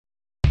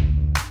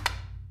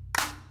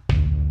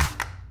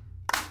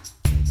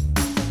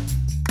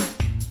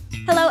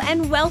Hello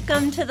and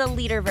welcome to the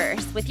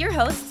Leaderverse with your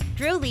hosts,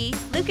 Drew Lee,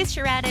 Lucas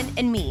Sheridan,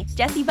 and me,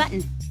 Jesse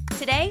Button.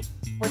 Today,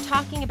 we're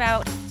talking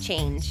about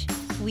change.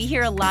 We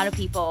hear a lot of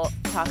people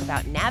talk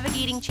about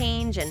navigating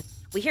change, and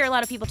we hear a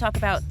lot of people talk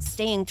about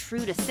staying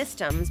true to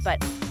systems,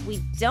 but we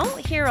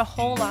don't hear a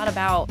whole lot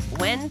about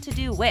when to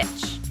do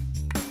which.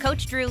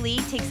 Coach Drew Lee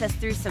takes us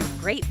through some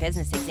great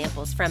business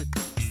examples from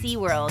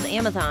SeaWorld,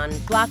 Amazon,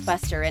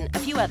 Blockbuster, and a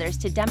few others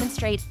to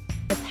demonstrate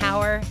the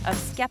power of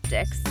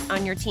skeptics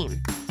on your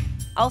team.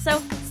 Also,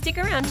 stick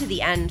around to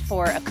the end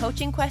for a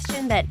coaching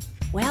question that,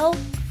 well,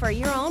 for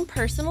your own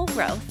personal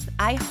growth,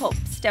 I hope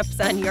steps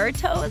on your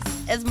toes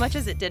as much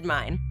as it did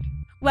mine.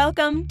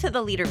 Welcome to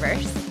the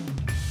Leaderverse.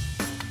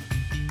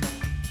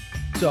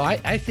 So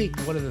I think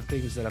one of the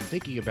things that I'm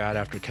thinking about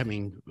after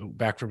coming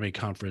back from a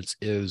conference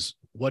is,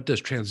 what does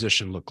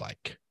transition look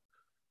like?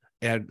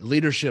 And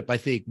leadership, I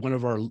think one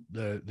of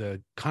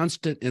the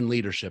constant in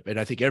leadership, and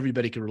I think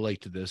everybody can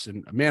relate to this.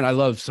 And man, I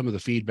love some of the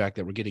feedback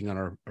that we're getting on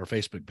our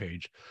Facebook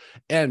page.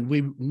 And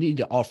we need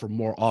to offer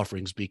more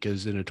offerings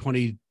because in a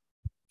 20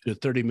 to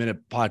 30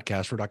 minute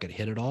podcast, we're not going to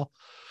hit it all.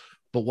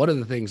 But one of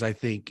the things I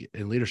think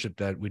in leadership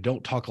that we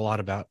don't talk a lot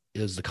about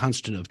is the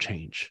constant of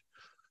change.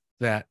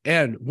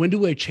 And when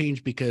do I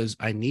change because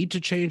I need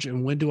to change?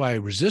 And when do I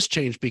resist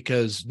change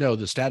because no,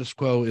 the status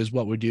quo is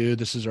what we do.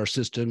 This is our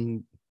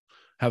system.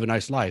 Have a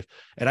nice life.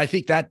 And I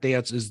think that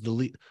dance is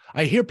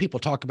I hear people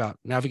talk about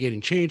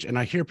navigating change, and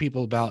I hear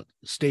people about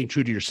staying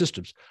true to your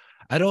systems.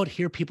 I don't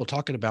hear people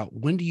talking about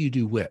when do you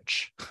do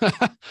which,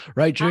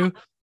 right, Drew?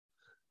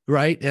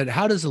 Right. And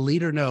how does a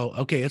leader know,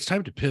 okay, it's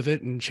time to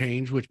pivot and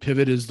change, which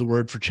pivot is the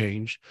word for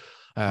change.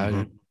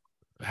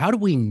 How do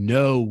we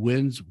know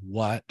when's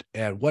what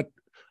and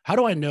how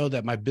do I know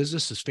that my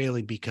business is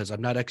failing because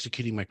I'm not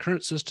executing my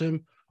current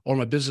system, or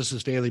my business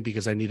is failing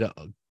because I need to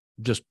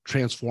just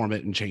transform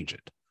it and change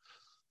it?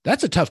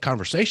 That's a tough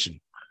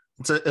conversation.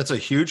 It's a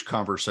huge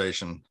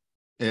conversation,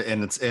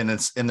 and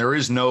there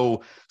is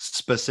no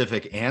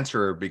specific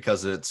answer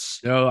because it's.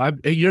 No,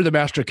 you're the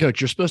master coach.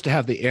 You're supposed to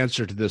have the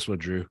answer to this one,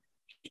 Drew.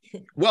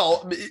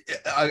 Well,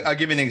 I'll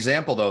give you an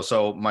example though.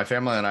 So my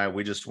family and I,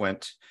 we just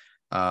went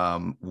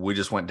down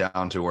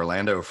to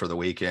Orlando for the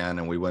weekend,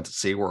 and we went to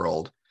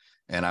SeaWorld.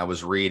 And I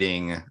was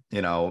reading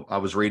about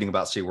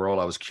SeaWorld.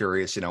 I was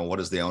curious, what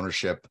does the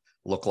ownership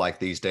look like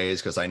these days?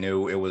 Because I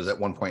knew it was at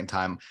one point in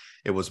time,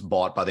 it was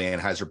bought by the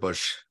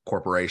Anheuser-Busch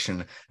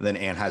Corporation. And then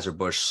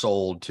Anheuser-Busch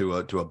sold to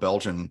a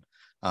Belgian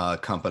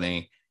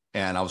company.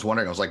 And I was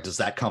wondering, I was like, does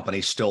that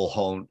company still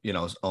own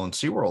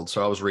SeaWorld?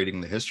 So I was reading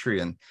the history,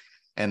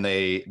 and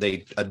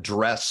they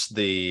address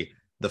the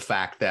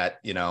fact that,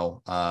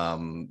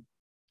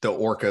 the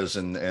orcas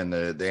and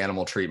the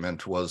animal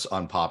treatment was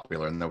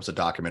unpopular. And there was a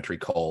documentary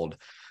called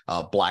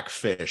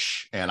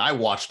Blackfish. And I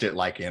watched it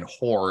like in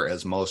horror,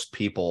 as most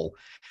people.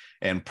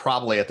 And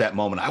probably at that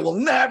moment, I will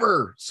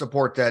never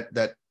support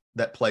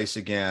that place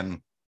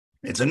again.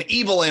 It's an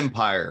evil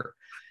empire.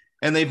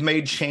 And they've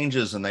made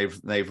changes, and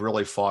they've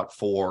really fought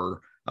for,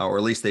 or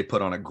at least they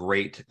put on a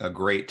great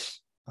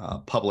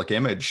public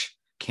image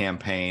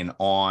campaign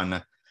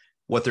on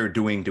what they're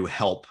doing to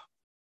help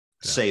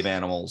save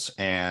animals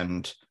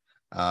and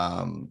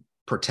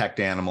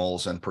protect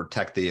animals and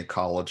protect the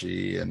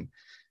ecology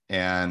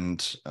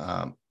and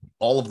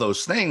all of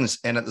those things.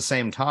 And at the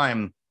same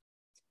time,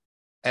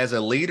 as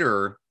a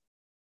leader,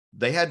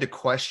 they had to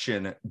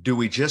question, do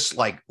we just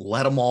let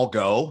them all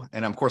go?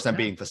 And of course, I'm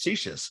being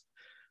facetious,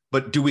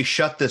 but do we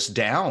shut this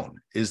down?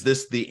 Is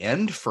this the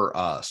end for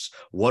us?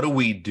 What do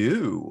we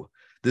do?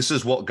 This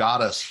is what got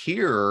us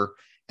here.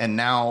 And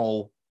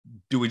now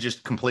do we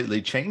just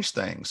completely change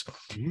things?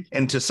 Mm-hmm.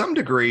 And to some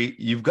degree,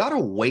 you've got to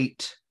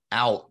wait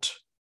out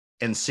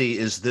and see,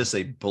 is this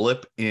a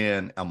blip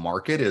in a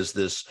market? Is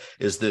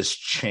this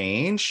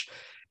change?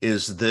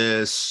 Is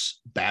this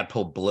bad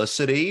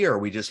publicity? Are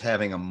we just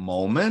having a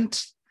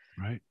moment?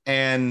 Right.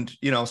 And,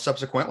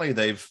 subsequently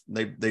they've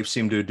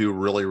seemed to do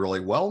really,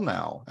 really well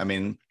now. I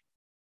mean,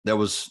 there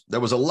was a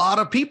lot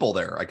of people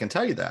there, I can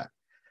tell you that,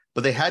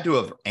 but they had to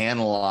have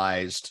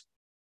analyzed,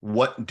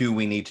 what do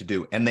we need to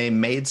do? And they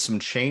made some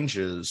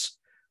changes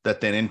that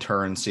then in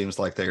turn seems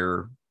like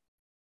they're,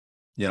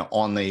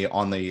 on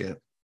the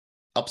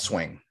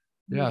upswing.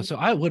 Yeah. So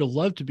I would have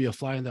loved to be a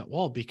fly on that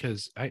wall,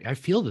 because I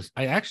feel this.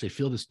 I actually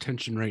feel this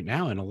tension right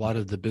now in a lot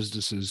of the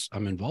businesses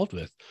I'm involved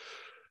with.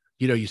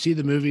 You see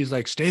the movies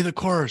like Stay the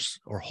Course,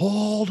 or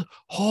hold,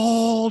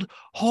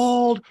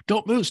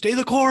 don't move, stay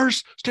the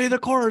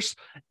course.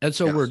 And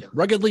so we're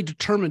ruggedly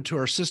determined to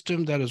our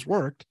system that has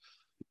worked.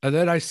 And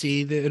then I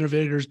see the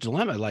innovator's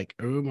dilemma, like,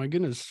 oh my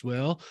goodness,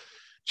 well,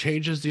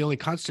 change is the only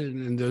constant,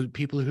 and the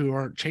people who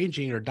aren't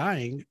changing are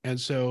dying. And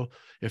so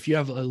if you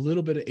have a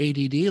little bit of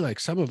ADD, like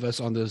some of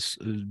us on this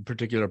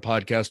particular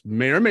podcast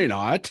may or may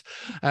not,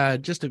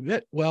 just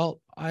admit, well,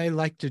 I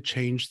like to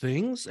change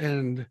things.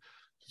 And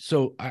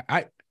so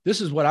this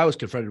is what I was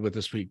confronted with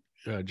this week,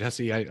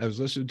 Jesse. I was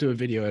listening to a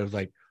video, and I was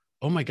like,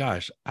 oh my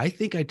gosh, I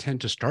think I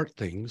tend to start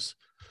things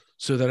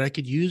so that I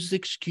could use the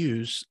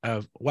excuse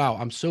of, wow,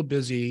 I'm so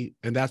busy,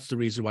 and that's the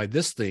reason why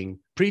this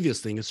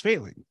previous thing is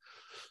failing.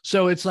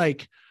 So it's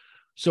like,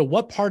 so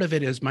what part of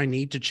it is my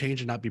need to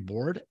change and not be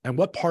bored? And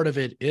what part of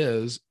it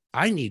is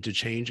I need to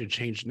change and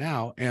change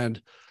now?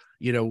 And,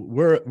 you know,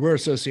 we're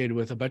associated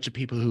with a bunch of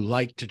people who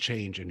like to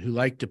change and who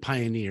like to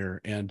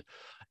pioneer. And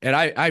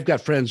I've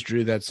got friends,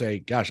 Drew, that say,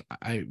 gosh,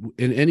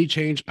 in any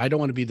change, I don't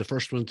want to be the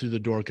first one through the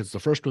door, because the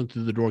first one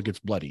through the door gets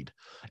bloodied.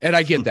 And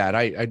I get that.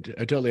 I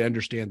totally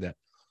understand that.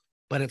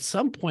 But at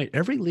some point,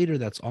 every leader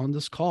that's on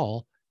this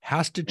call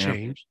has to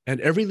change.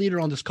 And every leader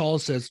on this call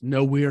says,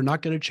 no, we are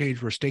not going to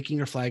change. We're staking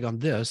our flag on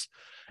this.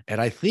 And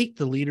I think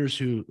the leaders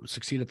who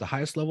succeed at the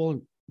highest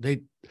level,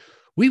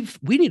 we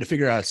need to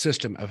figure out a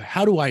system of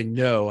how do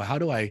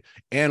I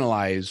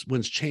analyze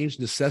when's change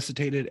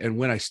necessitated and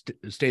when I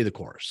stay the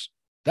course.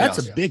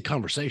 That's a big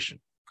conversation.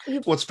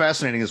 What's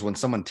fascinating is when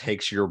someone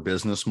takes your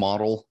business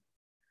model,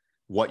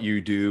 what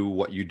you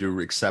do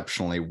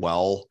exceptionally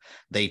well,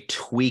 they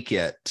tweak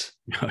it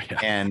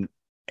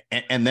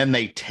and then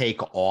they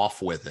take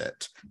off with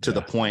it to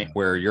the point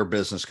where your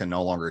business can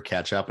no longer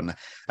catch up. And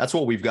that's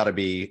what we've got to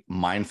be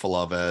mindful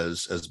of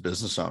as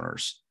business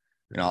owners.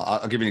 You know,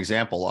 I'll give you an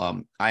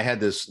example. I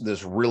had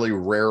this really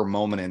rare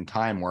moment in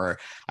time where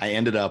I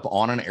ended up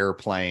on an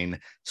airplane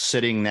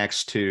sitting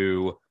next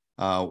to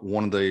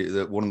one of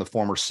the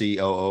former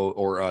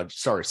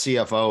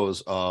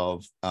CFOs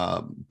of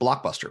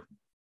Blockbuster.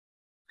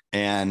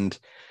 And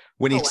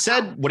when he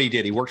said what he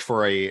did, he worked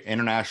for a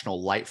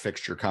international light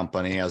fixture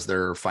company as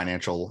their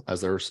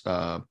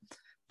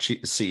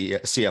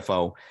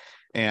CFO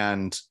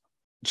and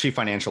chief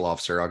financial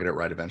officer. I'll get it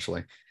right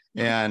eventually.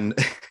 And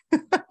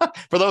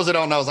for those that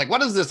don't know, I was like,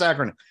 what is this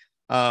acronym?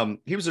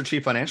 He was their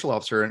chief financial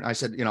officer. And I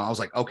said, I was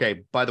like,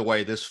 okay, by the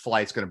way, this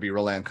flight's going to be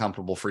really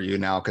uncomfortable for you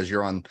now because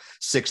you're on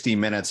 60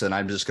 Minutes and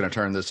I'm just going to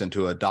turn this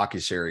into a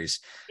docuseries.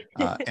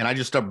 And I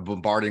just started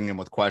bombarding him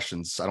with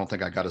questions. I don't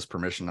think I got his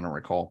permission. I don't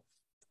recall.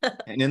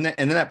 And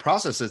in that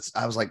process,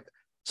 I was like,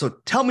 so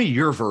tell me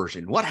your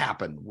version. What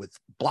happened with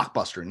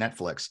Blockbuster and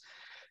Netflix?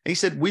 And he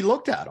said, we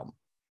looked at them.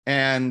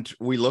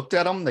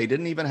 They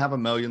didn't even have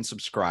 1 million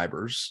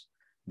subscribers.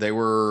 They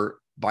were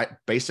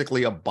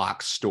basically a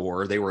box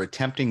store. They were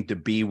attempting to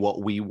be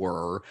what we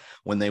were.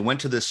 When they went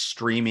to this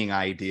streaming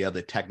idea,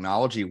 the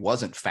technology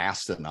wasn't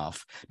fast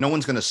enough. No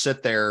one's going to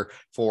sit there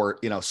for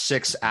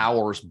 6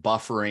 hours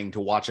buffering to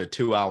watch a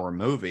 2-hour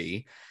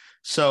movie.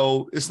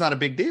 So it's not a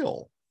big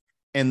deal.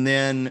 And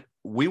then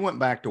we went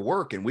back to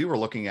work and we were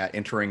looking at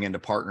entering into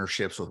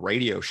partnerships with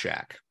Radio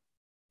Shack.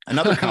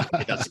 Another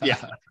company does,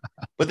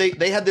 but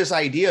they had this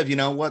idea of,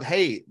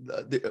 hey,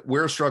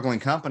 we're a struggling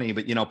company,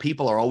 but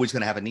people are always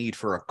going to have a need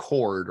for a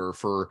cord or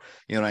for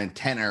an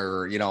antenna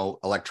or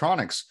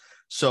electronics.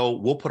 So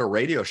we'll put a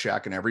Radio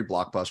Shack in every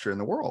Blockbuster in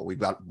the world. We've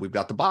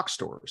got the box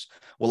stores.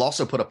 We'll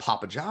also put a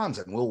Papa John's,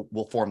 and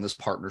we'll form this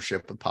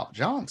partnership with Papa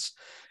John's,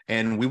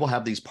 and we will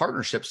have these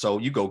partnerships. So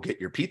you go get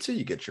your pizza,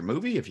 you get your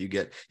movie. If you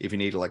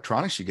need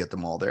electronics, you get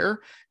them all there.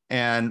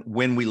 And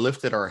when we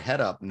lifted our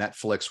head up,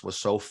 Netflix was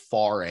so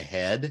far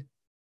ahead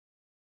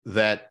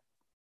that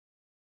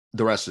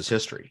the rest is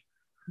history.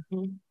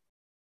 Mm-hmm.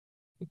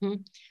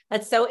 Mm-hmm.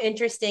 That's so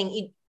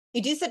interesting.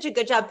 You do such a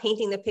good job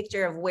painting the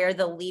picture of where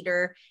the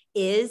leader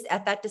is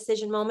at that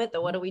decision moment, the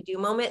what do we do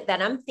moment,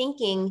 that I'm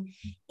thinking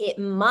it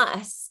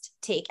must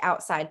take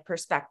outside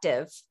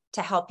perspective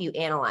to help you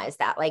analyze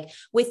that. Like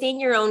within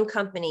your own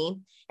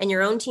company and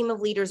your own team of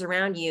leaders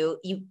around you,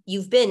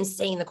 you've been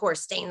staying the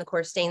course.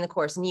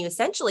 And you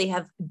essentially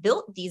have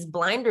built these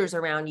blinders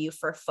around you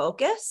for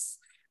focus.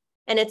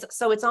 And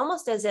it's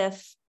almost as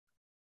if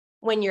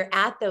when you're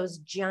at those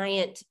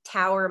giant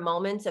tower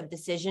moments of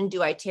decision,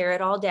 do I tear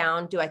it all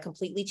down? Do I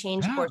completely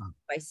change course?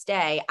 Do I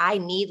stay? I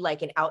need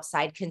like an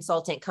outside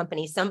consultant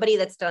company, somebody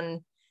that's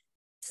done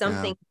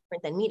something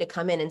different than me to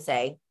come in and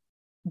say,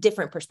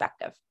 different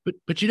perspective. But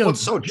it's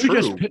so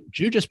true.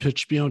 You just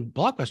pitched me on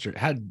Blockbuster.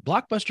 Had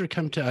Blockbuster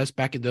come to us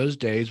back in those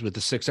days with the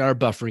 6-hour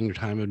buffering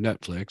time of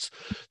Netflix,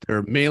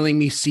 they're mailing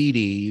me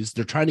CDs.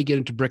 They're trying to get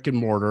into brick and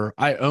mortar.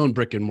 I own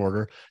brick and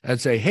mortar, and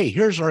say, hey,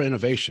 here's our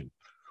innovation.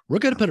 We're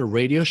going to put a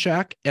Radio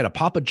Shack and a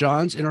Papa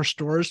John's in our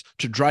stores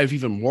to drive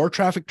even more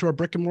traffic to our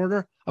brick and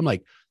mortar. I'm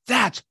like,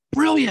 that's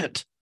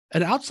brilliant.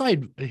 And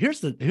outside,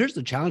 here's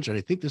the challenge. And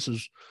I think this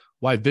is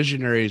why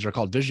visionaries are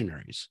called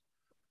visionaries.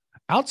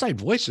 Outside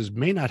voices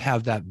may not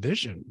have that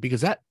vision,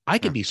 because that I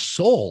could be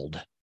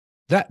sold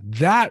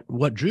that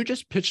what Drew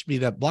just pitched me,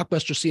 that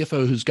Blockbuster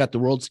CFO who's got the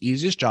world's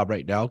easiest job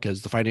right now,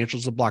 because the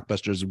financials of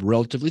Blockbuster is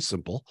relatively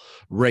simple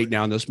right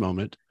now in this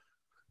moment.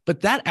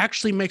 But that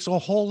actually makes a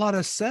whole lot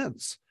of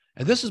sense.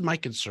 And this is my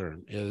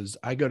concern, is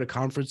I go to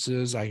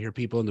conferences, I hear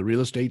people in the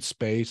real estate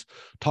space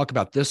talk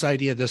about this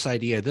idea,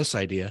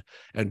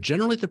 and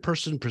generally the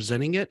person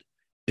presenting it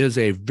is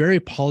a very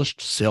polished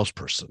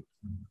salesperson.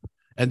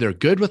 And they're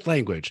good with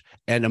language,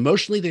 and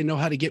emotionally they know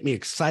how to get me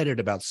excited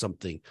about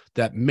something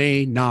that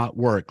may not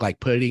work, like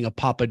putting a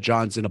Papa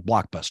John's in a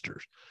Blockbuster.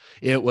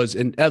 It was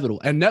inevitable.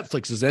 And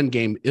Netflix's end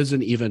game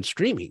isn't even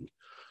streaming.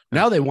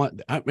 Now they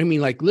want,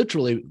 like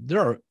literally,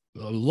 there are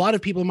a lot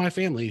of people in my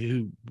family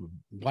who,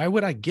 why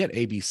would I get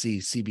ABC,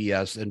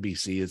 CBS,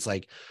 NBC? It's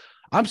like,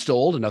 I'm still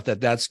old enough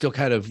that that's still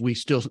kind of, we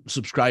still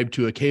subscribe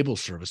to a cable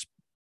service.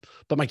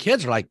 But my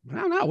kids are like,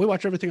 no, we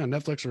watch everything on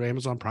Netflix or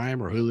Amazon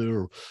Prime or Hulu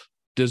or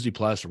Disney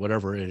Plus or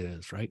whatever it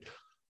is, right?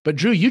 But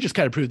Drew, you just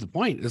kind of proved the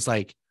point. It's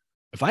like,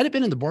 if I'd have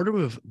been in the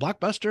boardroom of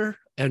Blockbuster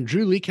and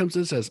Drew Lee comes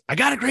in and says, I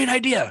got a great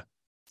idea.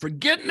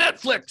 Forget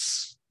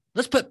Netflix.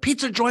 Let's put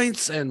pizza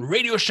joints and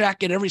Radio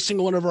Shack in every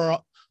single one of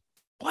our.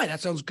 Boy,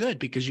 that sounds good,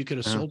 because you could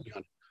have sold me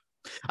on it.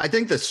 I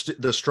think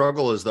the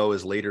struggle is, though,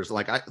 as leaders,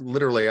 like I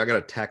got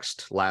a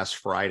text last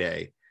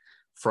Friday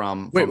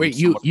from wait,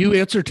 you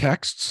answer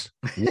texts?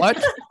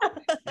 What?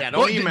 Yeah,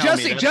 don't email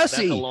me. That's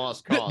a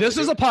lost cause. This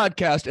is a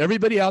podcast.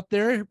 Everybody out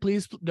there,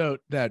 please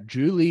note that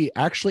Drew Lee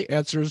actually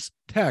answers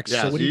texts.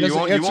 Yeah, so when you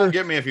won't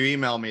get me if you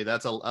email me.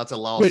 That's a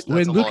loss.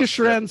 When Lucas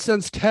Sharan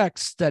sends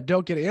texts that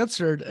don't get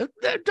answered,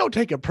 don't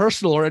take it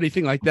personal or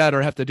anything like that,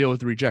 or have to deal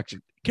with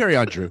rejection. Carry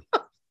on, Drew.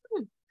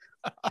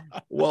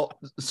 Well,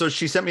 so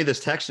she sent me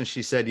this text and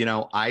she said,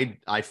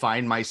 I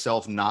find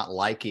myself not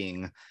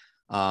liking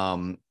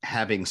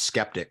having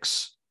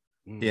skeptics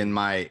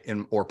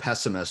or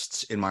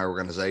pessimists in my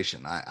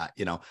organization.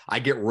 I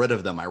get rid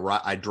of them.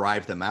 I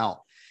drive them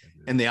out.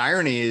 And the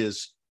irony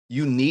is,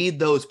 you need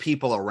those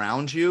people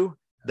around you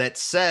that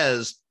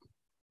says,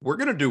 we're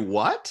going to do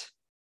what?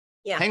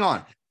 Yeah. Hang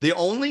on. The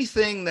only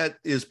thing that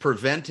is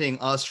preventing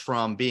us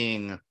from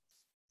being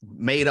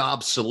made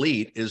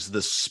obsolete is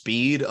the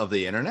speed of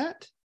the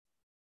internet.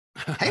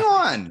 Hang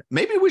on,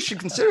 maybe we should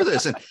consider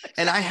this.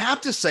 And I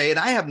have to say, and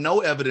I have no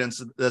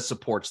evidence that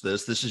supports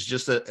this. This is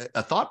just a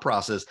thought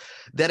process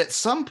that at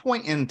some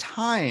point in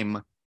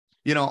time,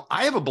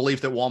 I have a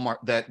belief that Walmart,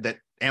 that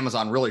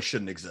Amazon really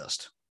shouldn't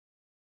exist.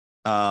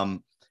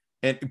 And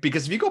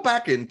because if you go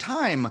back in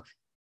time,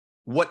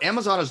 what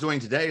Amazon is doing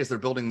today is they're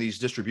building these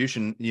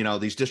distribution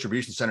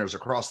centers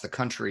across the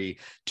country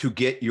to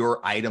get your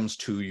items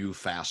to you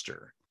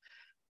faster.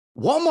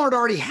 Walmart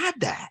already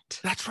had that.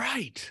 That's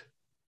right.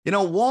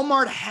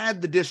 Walmart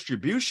had the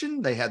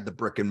distribution, they had the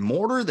brick and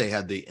mortar, they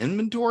had the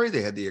inventory,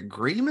 they had the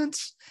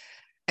agreements.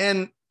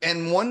 And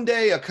one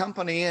day a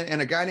company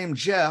and a guy named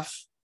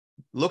Jeff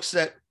looks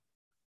at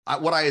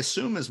what I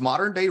assume is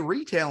modern day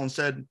retail and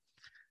said,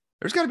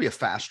 there's got to be a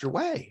faster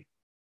way.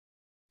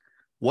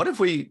 What if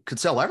we could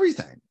sell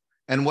everything?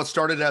 And what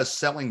started as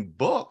selling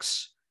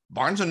books,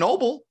 Barnes &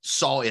 Noble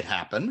saw it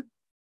happen,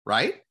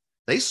 right?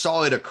 They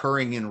saw it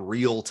occurring in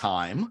real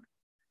time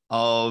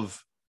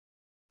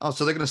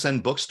so they're going to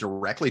send books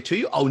directly to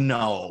you? Oh,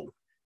 no.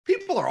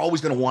 People are always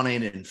going to want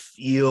in and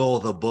feel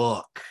the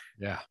book.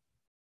 Yeah.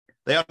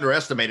 They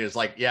underestimate it. It's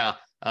like,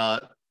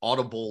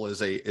 Audible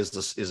is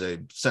a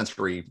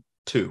sensory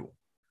too.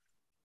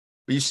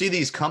 But you see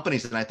these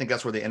companies, and I think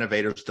that's where the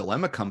innovator's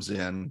dilemma comes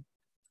in.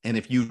 And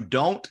if you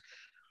don't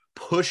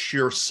push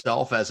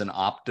yourself as an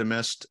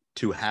optimist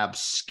to have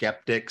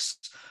skeptics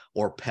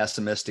or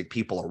pessimistic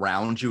people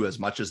around you, as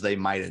much as they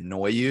might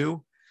annoy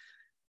you,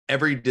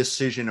 every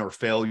decision or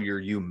failure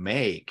you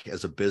make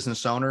as a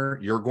business owner,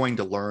 you're going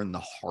to learn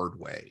the hard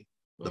way,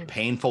 the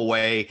painful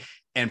way,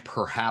 and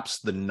perhaps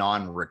the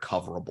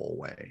non-recoverable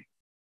way.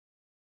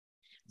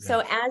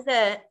 So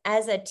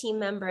as a team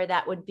member,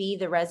 that would be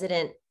the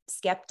resident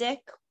skeptic.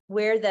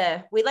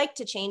 We like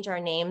to change our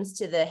names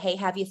to the, hey,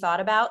 have you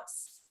thought about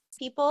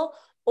people?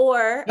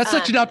 Or that's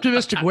such an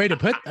optimistic way to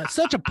put,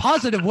 such a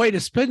positive way to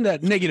spin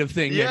that negative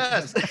thing.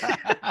 Yes.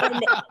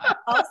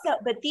 Also,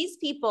 but these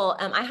people,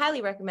 I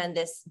highly recommend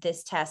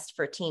this test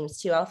for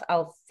teams too.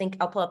 I'll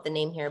pull up the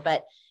name here,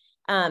 but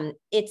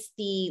it's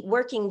the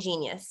Working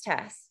Genius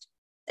test.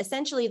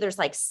 Essentially, there's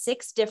like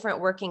 6 different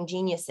working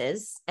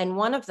geniuses, and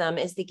one of them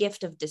is the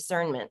gift of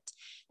discernment.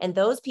 And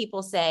those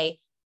people say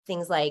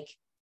things like,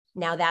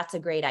 now that's a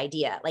great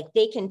idea. Like,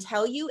 they can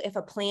tell you if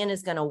a plan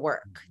is going to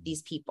work,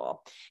 these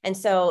people. And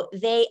so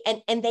they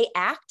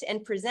act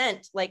and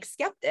present like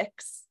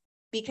skeptics,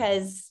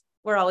 because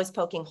we're always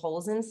poking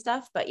holes in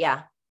stuff. But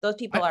yeah, those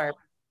people are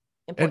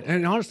important.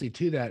 And honestly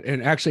to that,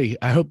 and actually,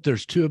 I hope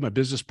there's 2 of my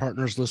business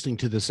partners listening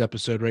to this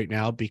episode right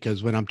now,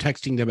 because when I'm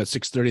texting them at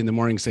 6:30 in the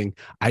morning saying,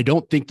 I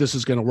don't think this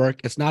is going to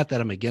work, it's not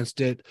that I'm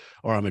against it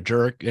or I'm a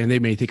jerk, and they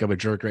may think I'm a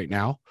jerk right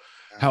now.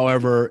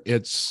 However,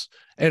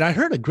 and I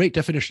heard a great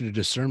definition of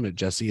discernment,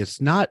 Jesse.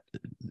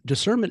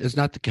 Discernment is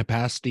not the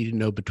capacity to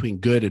know between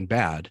good and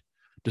bad.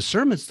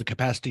 Discernment's the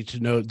capacity to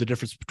know the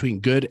difference between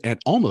good and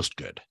almost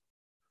good.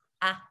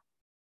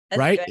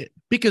 Right? Good.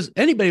 Because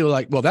anybody will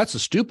like, well, that's a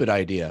stupid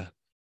idea.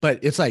 But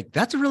it's like,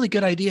 that's a really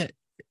good idea.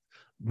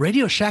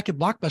 Radio Shack and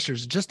Blockbuster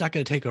is just not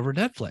going to take over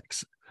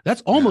Netflix.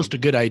 That's almost a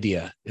good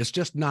idea. It's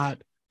just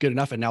not good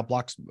enough. And now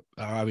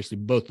obviously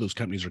both those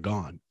companies are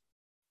gone.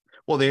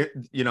 Well,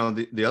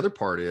 the other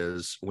part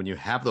is, when you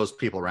have those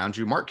people around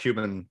you, Mark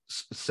Cuban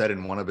said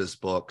in one of his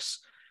books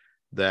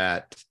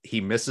that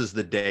he misses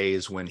the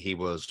days when he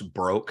was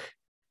broke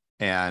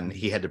and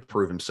he had to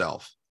prove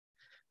himself,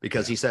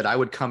 because he said, I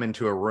would come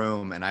into a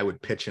room and I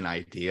would pitch an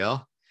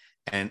idea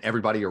and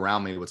everybody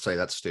around me would say,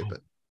 that's stupid.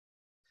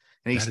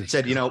 And he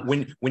said,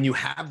 when you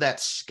have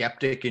that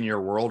skeptic in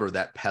your world or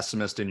that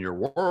pessimist in your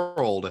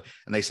world,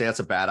 and they say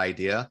that's a bad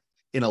idea,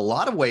 in a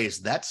lot of ways,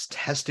 that's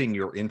testing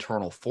your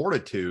internal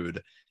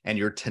fortitude and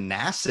your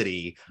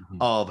tenacity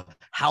of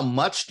how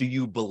much do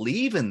you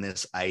believe in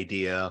this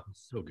idea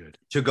So good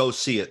to go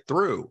see it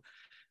through.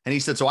 And he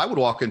said, so I would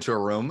walk into a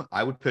room,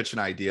 I would pitch an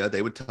idea,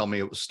 they would tell me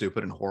it was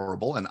stupid and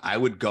horrible, and I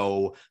would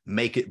go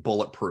make it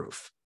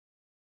bulletproof.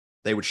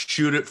 They would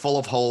shoot it full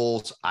of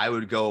holes. I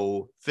would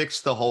go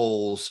fix the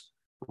holes,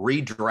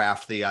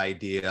 redraft the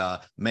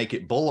idea, make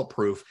it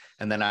bulletproof,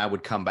 and then I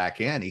would come back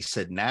in. He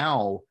said,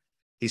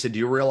 do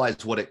you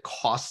realize what it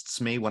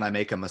costs me when I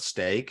make a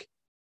mistake?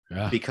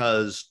 Yeah.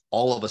 Because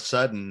all of a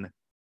sudden,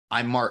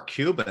 I'm Mark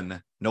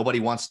Cuban. Nobody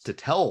wants to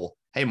tell,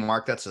 hey,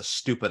 Mark, that's a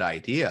stupid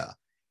idea.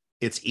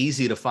 It's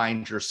easy to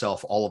find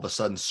yourself all of a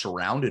sudden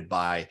surrounded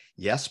by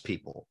yes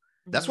people.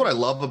 That's what I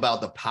love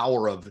about the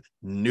power of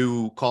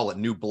call it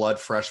new blood,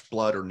 fresh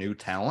blood, or new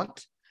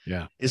talent.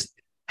 Yeah. Is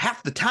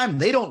half the time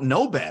they don't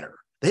know better.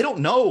 They don't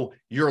know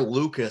you're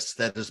Lucas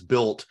that has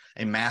built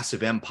a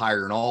massive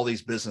empire and all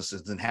these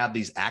businesses and have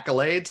these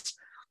accolades.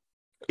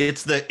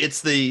 It's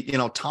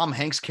the Tom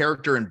Hanks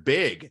character in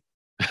Big,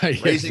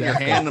 raising your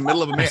hand in the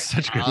middle of a man.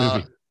 Such a good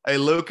movie. Hey,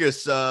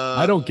 Lucas.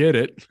 I don't get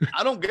it.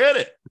 I don't get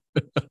it.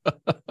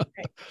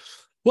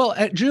 Well,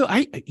 Drew,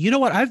 you know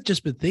what? I've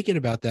just been thinking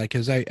about that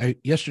because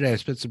yesterday I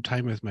spent some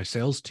time with my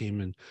sales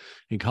team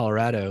in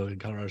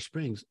Colorado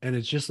Springs, and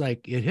it's just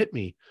like it hit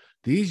me.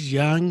 These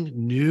young,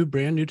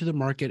 brand new to the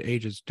market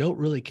agents don't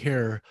really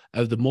care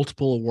of the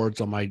multiple awards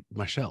on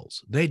my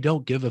shelves. They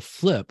don't give a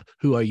flip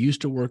who I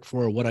used to work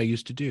for or what I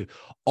used to do.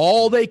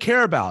 All they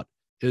care about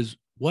is,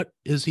 what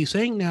is he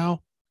saying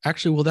now?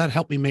 Actually, will that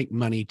help me make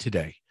money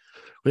today?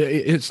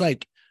 It's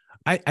like,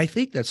 I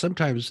think that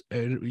sometimes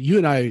you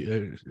and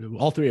I,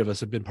 all three of us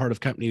have been part of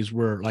companies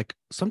where like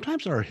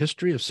sometimes our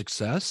history of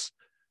success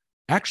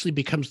actually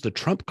becomes the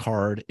trump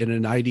card in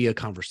an idea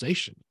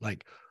conversation.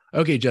 Like,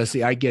 okay,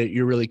 Jesse, I get it.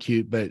 You're really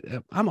cute, but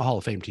I'm a Hall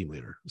of Fame team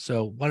leader.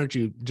 So why don't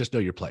you just know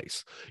your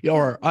place?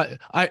 Or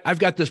I've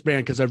got this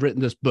brand because I've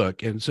written this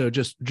book. And so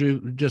just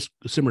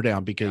simmer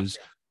down because,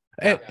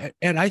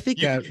 and I think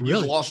that you've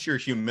really lost your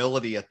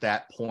humility at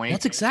that point.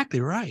 That's exactly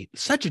right.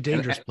 Such a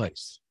dangerous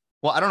place.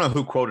 Well, I don't know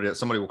who quoted it.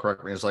 Somebody will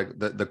correct me. It's like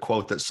the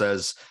quote that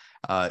says,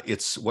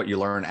 it's what you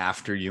learn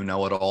after you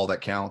know it all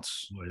that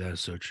counts. Boy, that is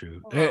so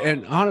true.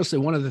 And honestly,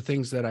 one of the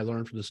things that I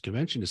learned from this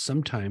convention is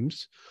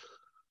sometimes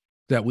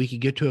that we could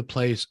get to a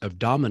place of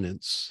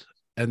dominance,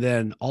 and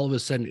then all of a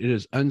sudden it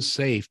is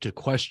unsafe to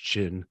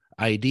question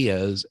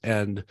ideas.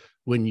 And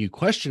when you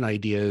question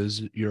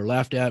ideas, you're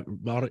laughed at,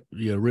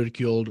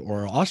 ridiculed,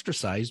 or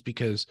ostracized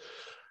because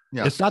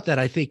it's not that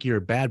I think you're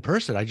a bad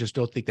person. I just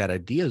don't think that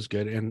idea is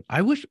good. And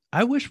I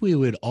wish we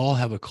would all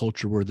have a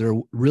culture where there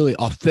really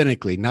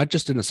authentically, not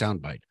just in a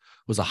soundbite,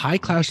 was a high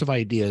clash of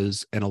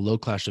ideas and a low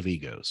clash of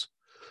egos.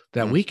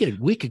 That we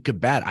could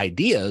combat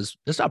ideas.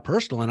 It's not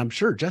personal, and I'm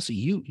sure Jesse,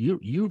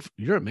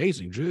 you're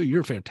amazing. Drew,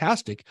 you're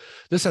fantastic.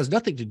 This has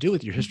nothing to do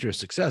with your history of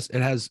success.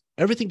 It has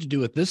everything to do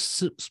with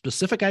this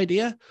specific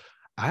idea.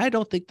 I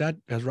don't think that,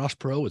 as Ross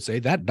Perot would say,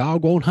 that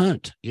dog won't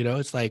hunt.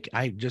 It's like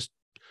I just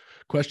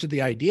questioned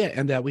the idea,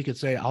 and that we could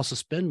say I'll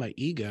suspend my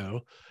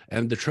ego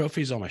and the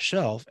trophies on my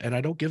shelf, and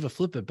I don't give a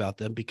flip about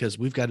them because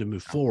we've got to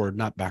move forward,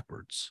 not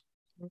backwards.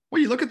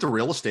 Well, you look at the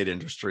real estate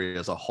industry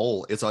as a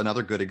whole, it's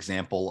another good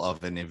example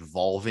of an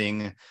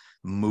evolving,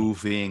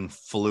 moving,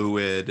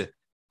 fluid,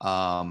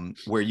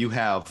 where you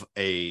have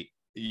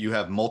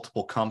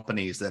multiple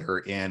companies that are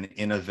in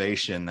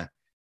innovation,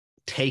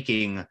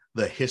 taking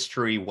the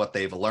history, what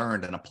they've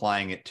learned, and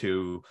applying it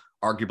to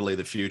arguably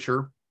the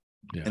future.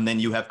 Yeah. And then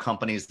you have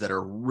companies that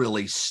are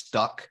really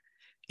stuck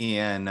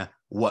in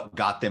what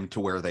got them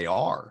to where they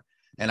are.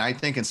 And I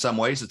think in some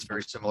ways it's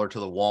very similar to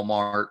the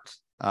Walmart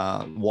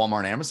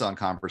and Amazon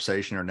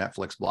conversation, or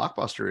Netflix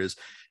Blockbuster. Is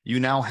you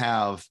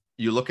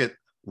look at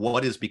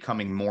what is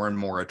becoming more and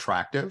more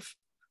attractive: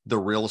 the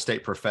real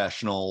estate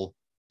professional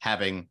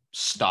having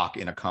stock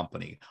in a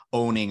company,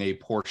 owning a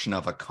portion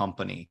of a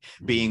company,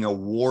 being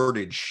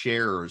awarded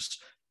shares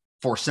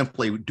for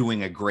simply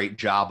doing a great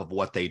job of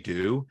what they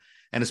do.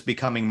 And it's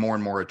becoming more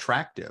and more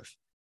attractive,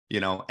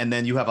 and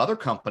then you have other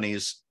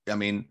companies. I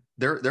mean,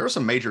 there are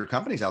some major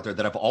companies out there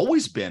that have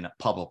always been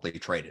publicly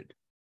traded.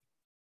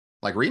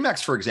 Like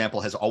Remax, for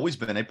example, has always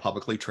been a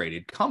publicly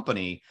traded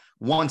company.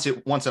 Once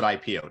it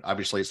IPO'd,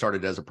 obviously it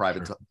started as a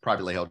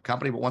privately held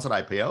company, but once it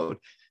IPO'd,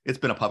 it's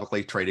been a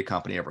publicly traded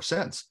company ever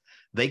since.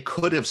 They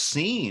could have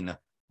seen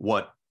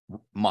what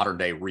modern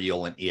day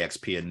Real and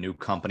EXP and new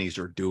companies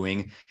are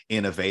doing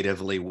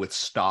innovatively with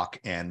stock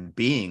and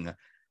being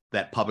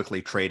that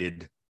publicly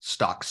traded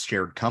stock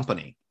shared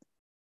company.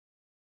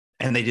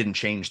 And they didn't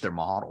change their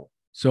model.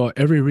 So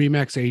every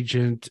Remax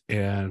agent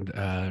and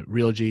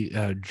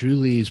Realgy,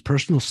 Julie's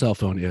personal cell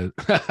phone is.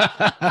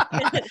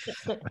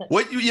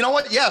 You know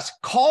what? Yes,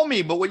 call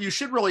me. But what you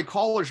should really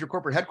call is your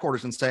corporate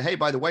headquarters and say, hey,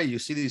 by the way, you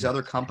see these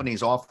other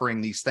companies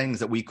offering these things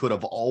that we could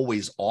have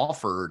always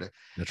offered.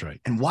 That's right.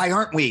 And why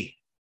aren't we?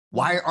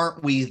 Why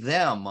aren't we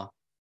them?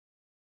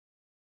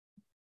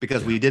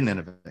 Because we didn't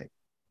innovate.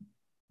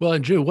 Well,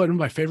 and Drew, one of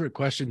my favorite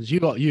questions, you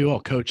all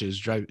coaches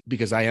drive,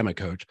 because I am a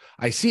coach.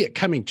 I see it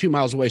coming 2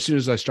 miles away as soon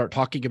as I start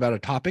talking about a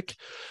topic.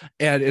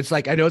 And it's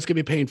like, I know it's going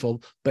to be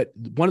painful, but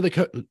one of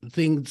the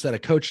things that a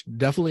coach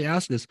definitely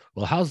asks is,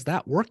 well, how's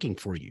that working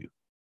for you?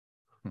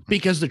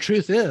 Because the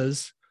truth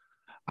is,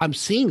 I'm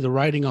seeing the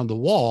writing on the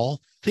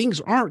wall.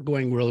 Things aren't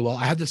going really well.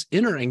 I have this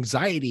inner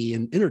anxiety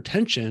and inner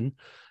tension.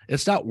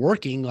 It's not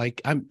working.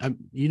 Like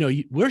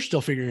we're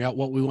still figuring out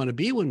what we want to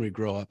be when we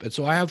grow up. And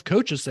so I have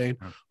coaches saying,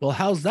 well,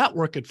 how's that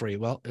working for you?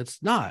 Well,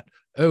 it's not.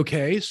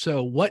 Okay.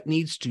 So what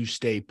needs to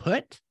stay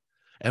put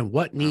and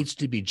what needs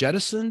to be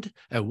jettisoned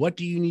and what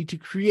do you need to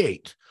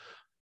create?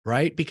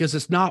 Right? Because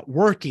it's not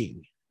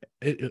working.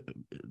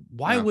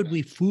 Why would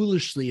we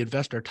foolishly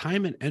invest our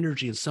time and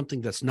energy in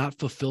something that's not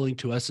fulfilling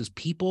to us as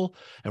people,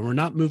 and we're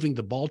not moving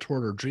the ball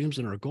toward our dreams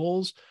and our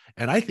goals?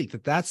 And I think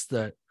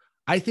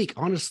I think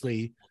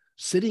honestly,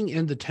 sitting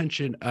in the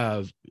tension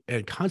of,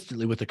 and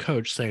constantly with the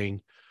coach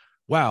saying,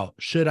 wow,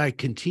 should I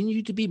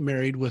continue to be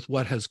married with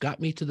what has got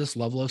me to this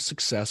level of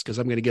success? Because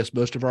I'm going to guess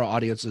most of our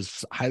audience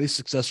is highly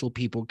successful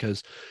people,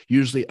 because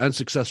usually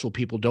unsuccessful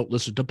people don't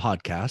listen to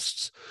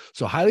podcasts.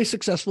 So highly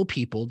successful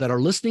people that are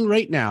listening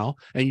right now,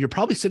 and you're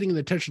probably sitting in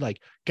the tension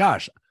like,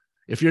 gosh,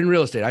 if you're in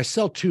real estate, I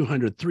sell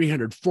 200,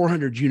 300,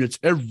 400 units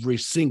every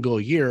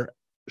single year.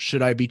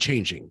 Should I be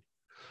changing?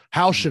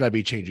 How should I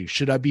be changing?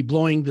 Should I be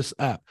blowing this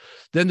up?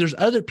 Then there's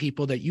other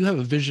people that you have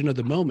a vision of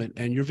the moment,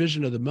 and your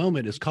vision of the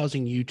moment is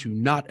causing you to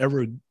not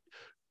ever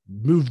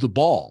move the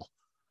ball.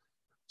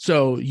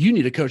 So you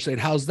need a coach saying,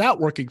 how's that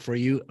working for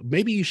you?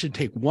 Maybe you should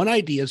take one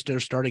idea instead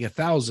of starting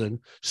 1,000,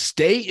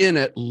 stay in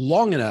it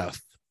long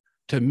enough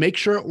to make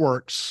sure it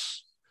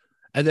works,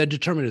 and then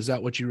determine, is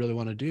that what you really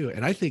want to do?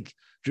 And I think,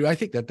 Drew,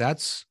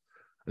 that's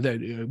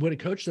that when a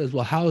coach says,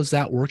 well, how is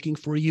that working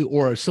for you?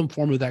 Or some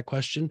form of that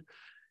question.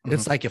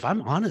 It's like, if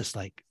I'm honest,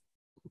 like,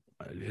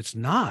 it's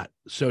not.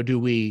 So do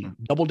we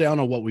double down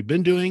on what we've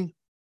been doing,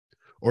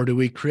 or do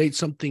we create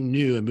something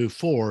new and move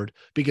forward?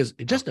 Because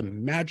just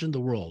imagine the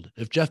world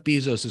if Jeff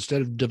Bezos, instead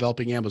of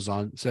developing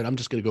Amazon, said, I'm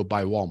just going to go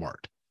buy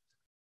Walmart.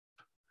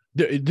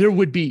 There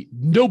would be,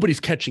 nobody's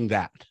catching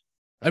that.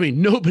 I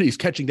mean, nobody's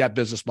catching that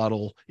business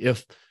model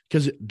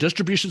because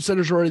distribution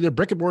centers are already there,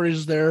 brick and mortar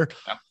is there.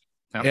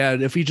 Yep.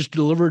 And if he just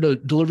delivered a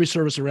delivery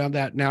service around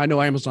that, now I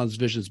know Amazon's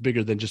vision is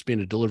bigger than just being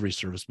a delivery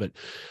service, but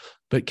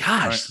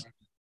gosh, right.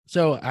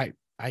 So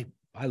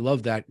I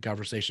love that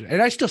conversation,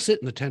 and I still sit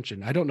in the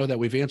tension. I don't know that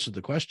we've answered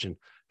the question.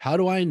 How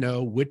do I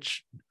know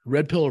which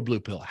red pill or blue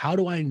pill? How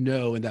do I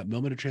know in that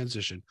moment of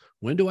transition,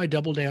 when do I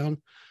double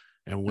down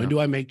and when do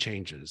I make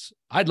changes?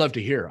 I'd love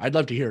to hear.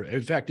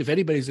 In fact, if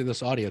anybody's in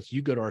this audience,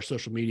 you go to our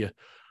social media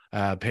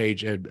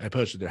page and I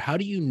posted there. How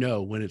do you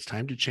know when it's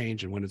time to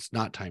change and when it's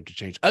not time to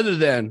change, other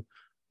than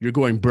you're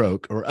going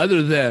broke, or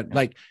other than,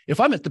 like, if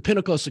I'm at the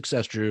pinnacle of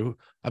success, Drew,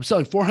 I'm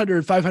selling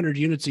 400, 500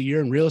 units a year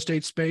in real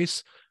estate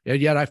space,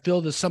 and yet I feel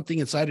there's something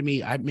inside of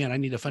me. I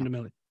need a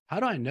fundamentally, how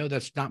do I know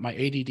that's not my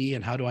ADD,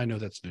 and how do I know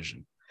that's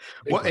vision?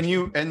 Well,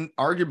 and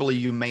arguably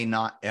you may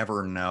not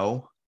ever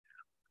know.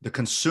 The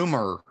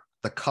consumer,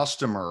 the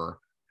customer,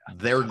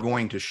 they're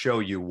going to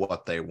show you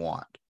what they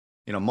want.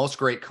 You know, most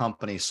great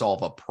companies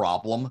solve a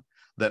problem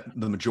that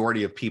the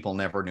majority of people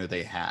never knew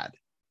they had.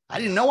 I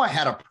didn't know I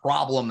had a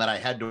problem that I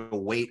had to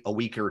wait a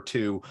week or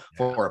two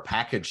for a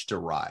package to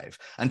arrive,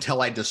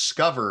 until I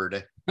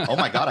discovered, oh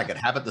my God, I could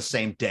have it the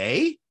same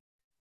day.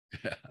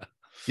 Yeah.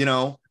 You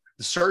know,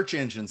 the search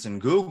engines and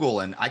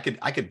Google, and I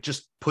could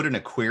just put in a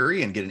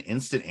query and get an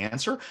instant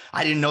answer.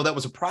 I didn't know that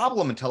was a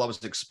problem until I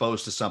was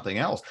exposed to something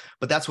else.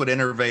 But that's what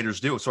innovators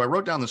do. So I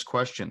wrote down this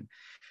question.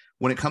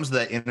 When it comes to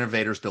that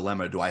innovator's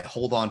dilemma, do I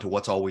hold on to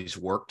what's always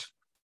worked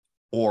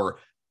or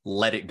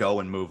let it go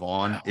and move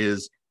on? Wow.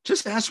 Is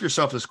just ask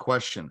yourself this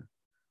question.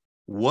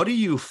 What are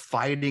you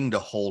fighting to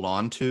hold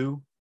on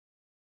to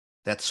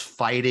that's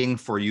fighting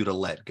for you to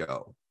let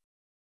go?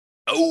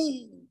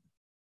 Oh,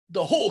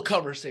 the whole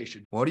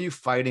conversation. What are you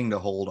fighting to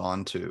hold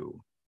on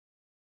to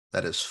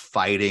that is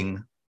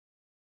fighting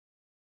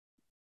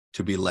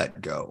to be let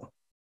go?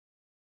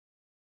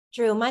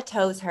 Drew, my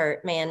toes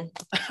hurt, man.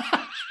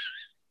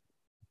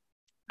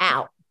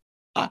 Ow.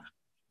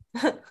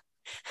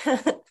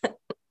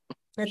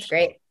 That's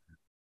great.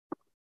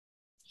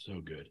 So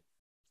good.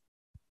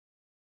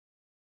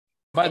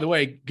 By the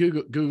way,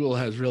 Google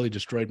has really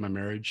destroyed my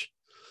marriage,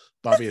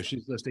 Bobby, if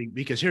she's listening,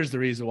 because here's the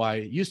reason why.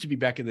 It used to be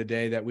back in the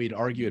day that we'd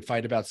argue and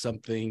fight about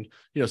something,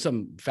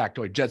 some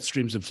factoid, jet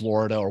streams in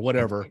Florida or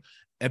whatever.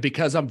 And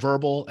because I'm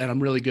verbal and I'm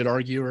a really good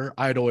arguer,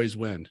 I'd always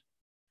win.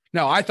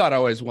 Now, I thought I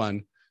always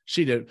won.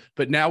 She did.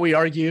 But now we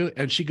argue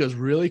and she goes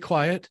really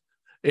quiet.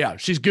 Yeah,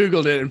 she's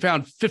Googled it and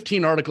found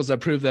 15 articles that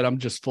prove that I'm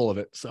just full of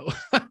it. So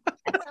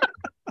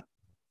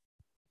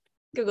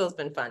Google's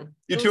been fun.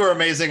 You two are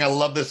amazing. I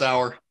love this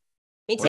hour.